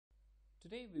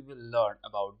Today we will learn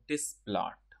about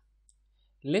Displot.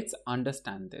 Let's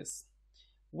understand this.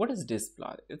 What is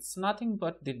Displot? It's nothing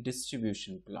but the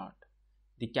distribution plot,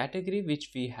 the category which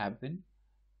we have been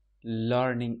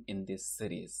learning in this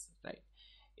series, right?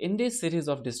 In this series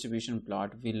of distribution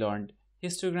plot, we learned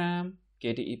histogram,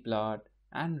 KDE plot,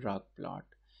 and rug plot.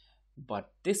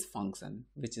 But this function,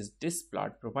 which is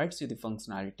Displot, provides you the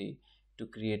functionality to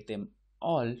create them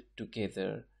all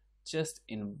together just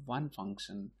in one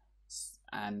function,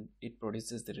 and it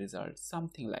produces the result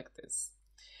something like this.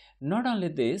 Not only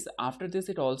this, after this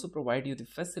it also provides you the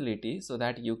facility so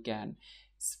that you can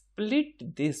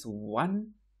split this one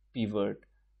pivot,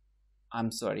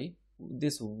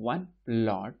 this one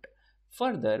plot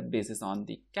further basis on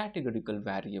the categorical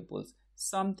variables,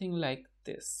 something like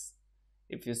this.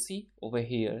 If you see over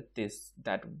here,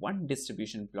 that one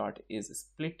distribution plot is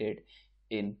splitted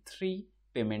in three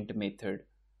payment method,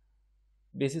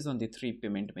 basis on the three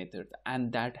payment method,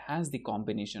 and that has the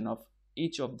combination of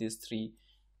each of these three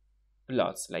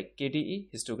plots like KDE,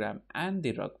 histogram, and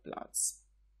the rug plots.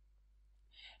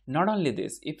 Not only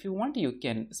this, if you want, you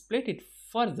can split it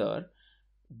further,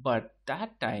 but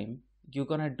that time you're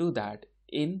gonna do that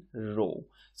in row.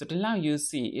 So till now you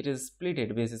see it is split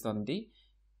it basis on the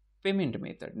payment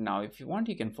method. Now if you want,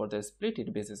 you can further split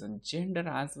it basis on gender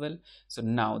as well. So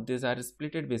now these are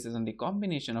splitted basis on the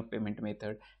combination of payment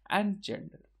method and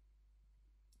gender.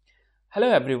 Hello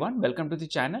everyone, welcome to the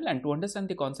channel, and to understand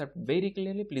the concept very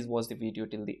clearly, please watch the video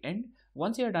till the end.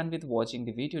 Once you are done with watching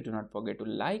the video, do not forget to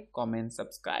like, comment,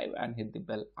 subscribe and hit the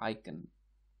bell icon.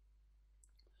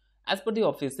 As per the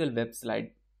official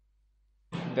website,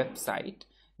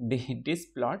 the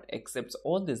Displot accepts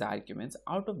all these arguments,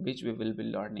 out of which we will be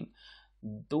learning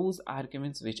those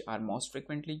arguments which are most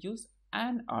frequently used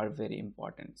and are very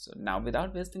important. So now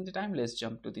without wasting the time, let's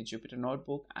jump to the Jupyter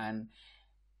notebook and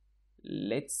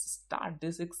let's start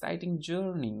this exciting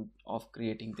journey of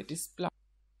creating the Displot.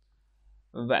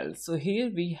 Well, so here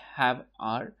we have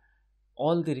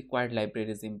all the required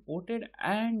libraries imported,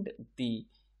 and the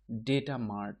data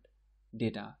mart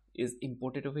data is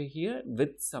imported over here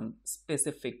with some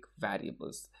specific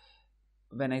variables.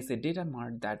 When I say data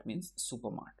mart, that means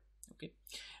supermart. Okay,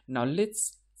 now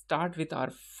let's start with our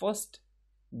first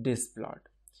Displot.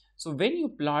 So when you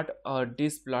plot a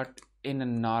Displot in a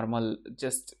normal,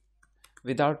 just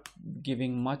without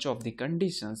giving much of the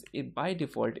conditions, it by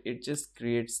default it just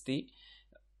creates the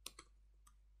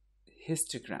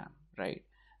histogram, right?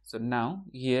 So now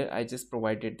here I just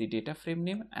provided the data frame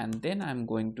name, and then I'm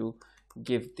going to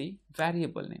give the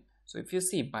variable name. So if you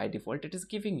see, by default it is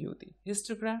giving you the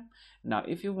histogram. Now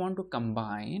if you want to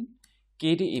combine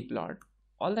KDE plot,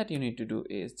 all that you need to do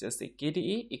is just say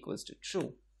KDE equals to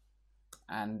true,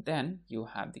 and then you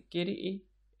have the KDE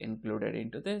included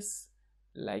into this,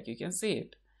 like you can see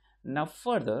it. Now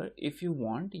further, if you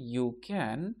want, you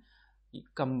can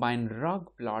combine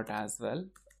rug plot as well.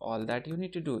 All that you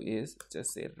need to do is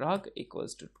just say rug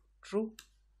equals to true,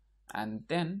 and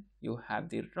then you have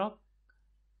the rug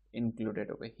included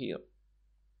over here.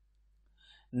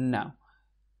 Now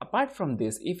apart from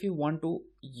this, if you want to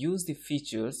use the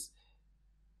features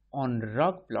on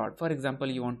rug plot, for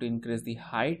example, you want to increase the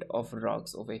height of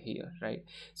rugs over here, right?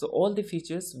 So all the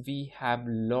features we have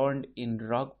learned in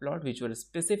rug plot, which were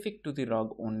specific to the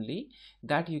rug only,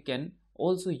 that you can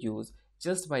also use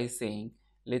just by saying,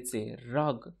 let's say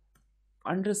rug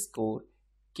underscore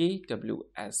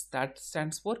KWS, that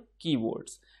stands for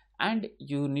keywords, and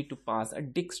you need to pass a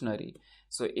dictionary.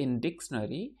 So in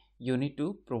dictionary you need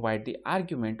to provide the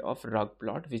argument of rug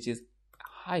plot, which is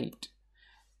height.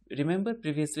 Remember,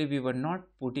 previously we were not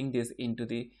putting this into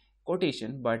the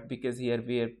quotation, but because here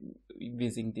we are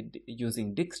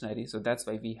using dictionary, so that's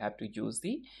why we have to use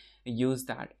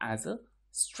that as a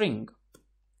string,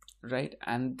 right?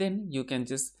 And then you can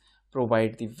just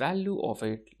provide the value of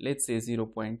it, let's say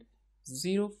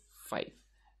 0.05.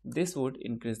 this would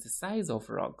increase the size of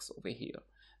rugs over here.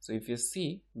 So if you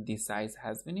see, the size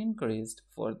has been increased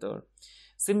further.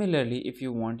 Similarly, if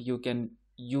you want, you can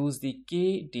use the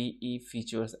KDE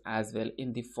features as well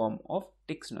in the form of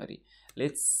dictionary.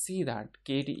 Let's see that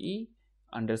KDE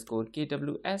underscore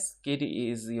KWS.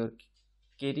 KDE is your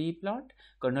KDE plot,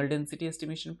 kernel density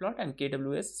estimation plot, and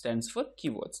KWS stands for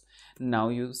keywords. Now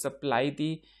you supply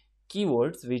the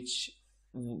keywords which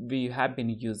we have been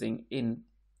using in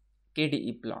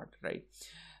KDE plot, right?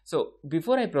 So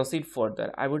before I proceed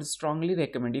further, I would strongly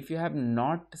recommend, if you have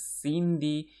not seen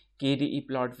the KDE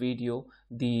plot video,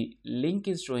 the link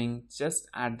is showing just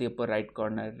at the upper right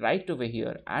corner right over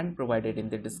here and provided in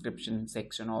the description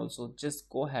section also. Just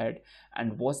go ahead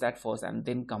and watch that first and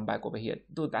then come back over here.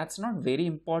 Though that's not very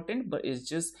important, but it's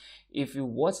just, if you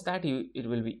watch that, it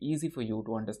will be easy for you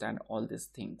to understand all these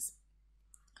things.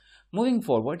 Moving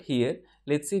forward here,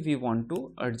 let's say we want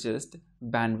to adjust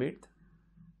bandwidth.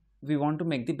 We want to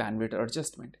make the bandwidth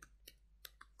adjustment.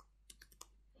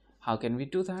 How can we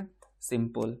do that?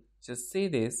 Simple, just say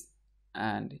this,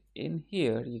 and in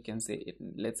here you can say it,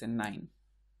 let's say 9.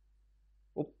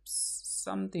 Oops,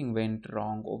 something went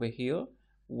wrong over here.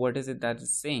 What is it that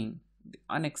is saying? The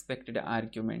unexpected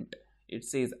argument. It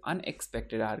says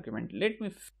unexpected argument.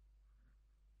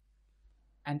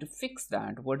 And to fix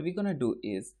that, what we're gonna do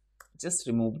is just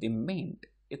remove the main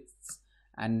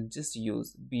and just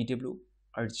use BW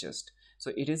adjust.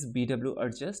 So it is BW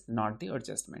adjust, not the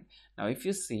adjustment. Now if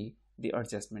you see, the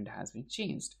adjustment has been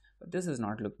changed, but this is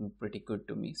not looking pretty good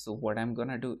to me. So what I'm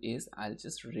gonna do is I'll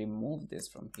just remove this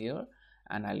from here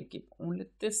and I'll keep only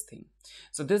this thing.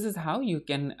 So this is how you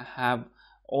can have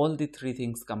all the three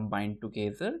things combined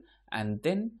together, and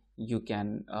then you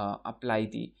can apply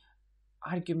the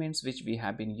arguments which we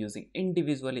have been using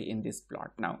individually in this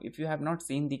plot. Now if you have not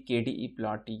seen the KDE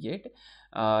plot yet,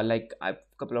 like a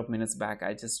couple of minutes back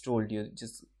I just told you,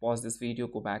 just pause this video,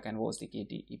 go back and watch the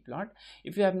KDE plot.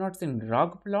 If you have not seen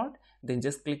rug plot, then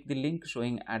just click the link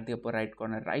showing at the upper right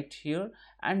corner right here,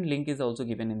 and link is also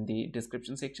given in the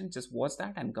description section. Just watch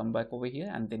that and come back over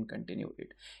here and then continue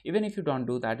it. Even if you don't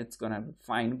do that, it's gonna be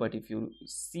fine, but if you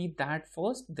see that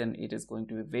first, then it is going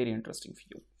to be very interesting for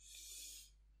you.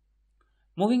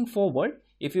 Moving forward,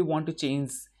 if you want to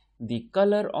change the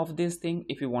color of this thing,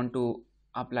 if you want to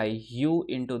apply hue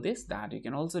into this, that you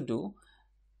can also do.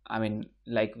 I mean,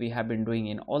 like we have been doing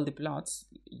in all the plots,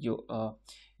 you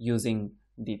using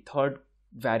the third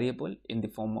variable in the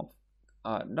form of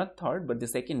not third but the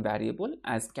second variable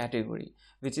as category,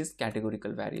 which is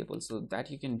categorical variable. So that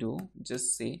you can do,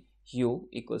 just say hue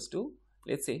equals to,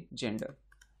 let's say, gender,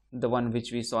 the one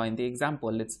which we saw in the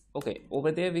example. Let's okay,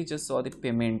 over there we just saw the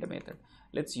payment method.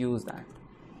 Let's use that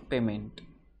payment.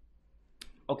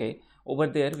 Okay, over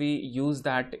there we use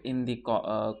that in the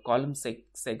column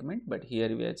segment, but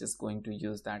here we are just going to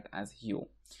use that as hue.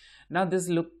 Now this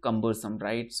look cumbersome,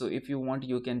 right? So if you want,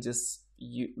 you can just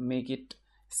make it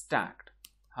stacked.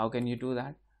 How can you do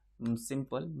that?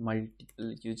 Simple,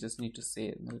 multiple. You just need to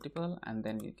say multiple and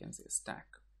then you can say stack.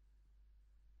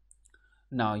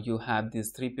 Now you have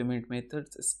these three payment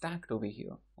methods stacked over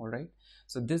here. All right,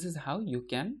 so this is how you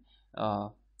can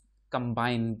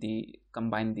combine the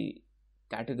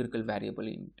categorical variable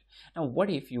in it. Now what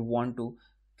if you want to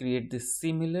create this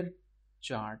similar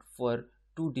chart for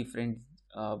two different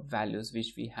values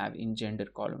which we have in gender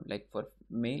column, like for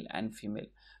male and female?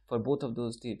 For both of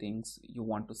those two things you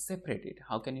want to separate it.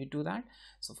 How can you do that?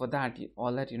 So for that,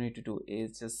 all that you need to do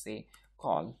is just say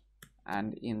call,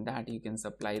 and in that you can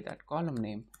supply that column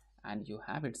name and you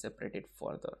have it separated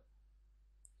further.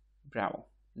 Bravo.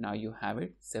 Now you have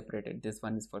it separated. This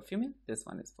one is for female, this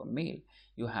one is for male.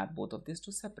 You have both of these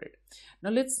to separate. Now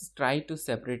let's try to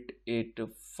separate it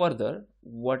further.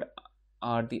 What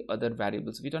are the other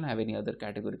variables? We don't have any other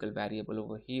categorical variable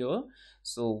over here.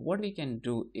 So what we can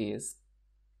do is,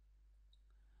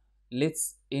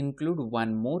 let's include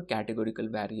one more categorical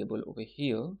variable over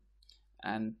here,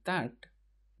 and that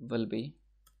will be,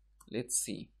 let's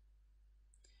see,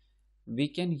 we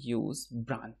can use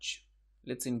branch.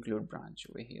 Let's include branch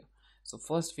over here. So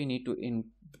first we need to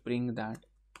bring that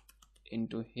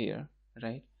into here,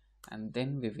 right? And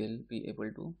then we will be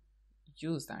able to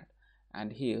use that.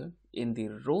 And here in the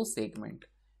row segment,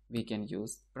 we can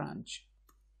use branch.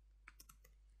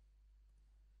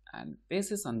 And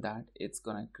basis on that, it's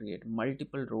gonna create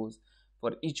multiple rows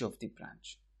for each of the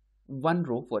branch. One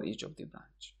row for each of the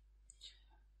branch.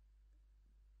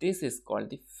 This is called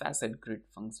the facet grid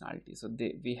functionality. So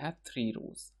we have three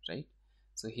rows, right?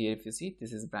 So here if you see,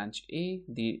 this is branch A,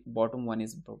 the bottom one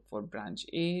is for branch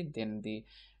A, then the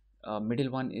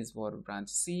middle one is for branch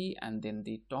C, and then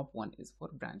the top one is for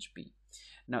branch B.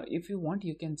 Now if you want,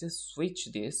 you can just switch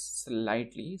this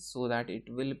slightly so that it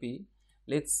will be,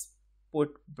 let's put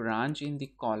branch in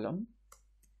the column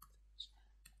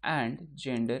and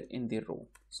gender in the row,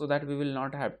 so that we will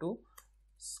not have to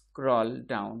scroll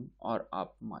down or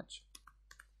up much.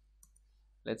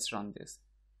 Let's run this.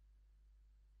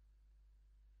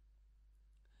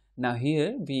 Now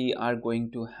here we are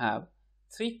going to have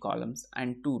 3 columns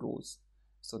and 2 rows.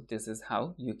 So this is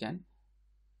how you can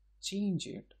change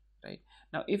it, right?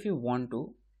 Now if you want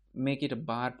to make it a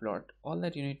bar plot, all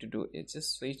that you need to do is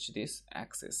just switch this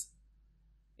axis.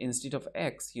 Instead of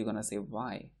x, you're gonna say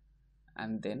y,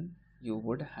 and then you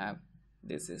would have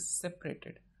this is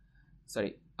separated.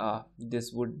 Sorry,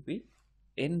 this would be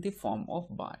in the form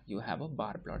of bar. You have a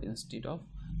bar plot instead of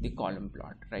the column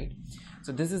plot, right?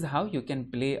 So this is how you can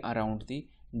play around the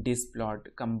Displot,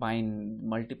 combine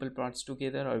multiple plots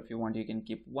together, or if you want, you can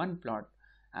keep one plot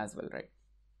as well, right?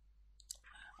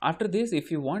 After this,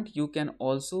 if you want, you can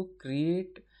also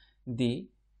create the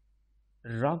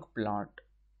rug plot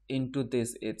into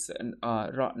this. It's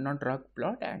not rug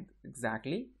plot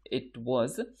exactly, it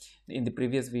was in the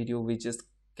previous video we just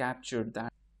captured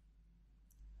that,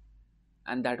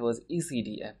 and that was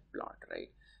ECDF plot, right?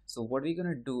 So what we're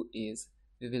gonna do is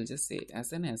we will just say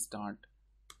sns dot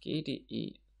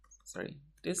KDE, sorry,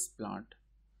 Displot.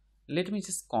 Let me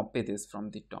just copy this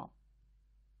from the top.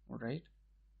 All right,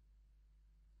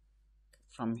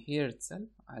 from here itself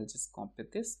I'll just copy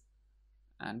this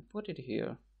and put it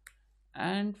here,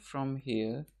 and from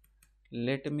here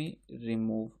let me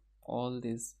remove all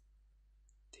these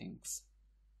things.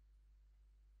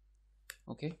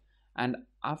 Okay, and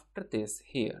after this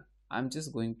here I'm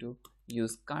just going to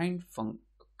use kind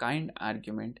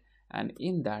argument, and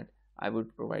in that I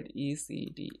would provide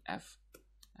ECDF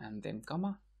and then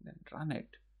comma, then run it.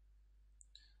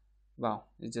 Wow,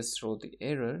 it just showed the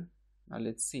error. Now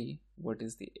let's see what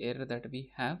is the error that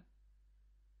we have.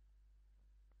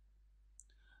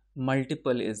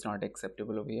 Multiple is not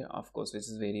acceptable over here, of course, which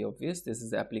is very obvious. This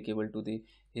is applicable to the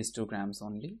histograms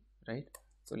only, right?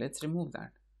 So let's remove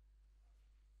that.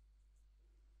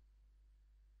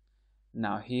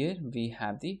 Now here we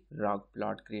have the rug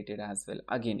plot created as well.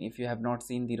 Again, if you have not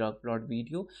seen the rug plot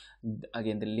video,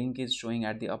 again the link is showing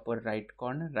at the upper right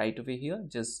corner right over here.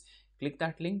 Just click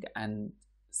that link and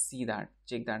see that,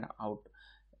 check that out.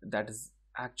 That is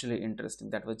actually interesting.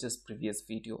 That was just previous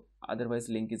video. Otherwise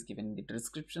link is given in the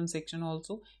description section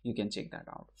also, you can check that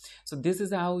out. So this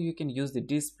is how you can use the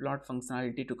Displot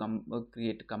functionality to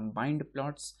create combined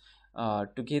plots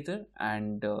together,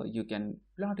 and you can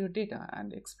plot your data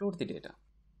and explore the data.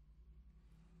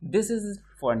 This is it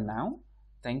for now.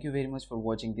 Thank you very much for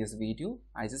watching this video.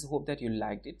 I just hope that you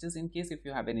liked it. Just in case if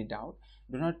you have any doubt,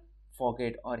 do not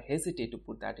forget or hesitate to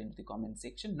put that into the comment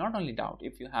section. Not only doubt,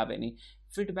 if you have any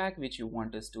feedback which you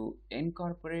want us to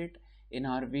incorporate in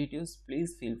our videos,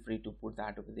 please feel free to put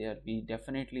that over there. We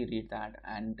definitely read that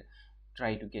and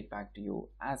try to get back to you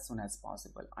as soon as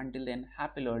possible. Until then,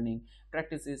 happy learning,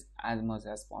 practices as much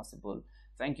as possible.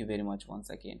 Thank you very much once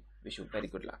again. Wish you very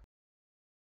good luck.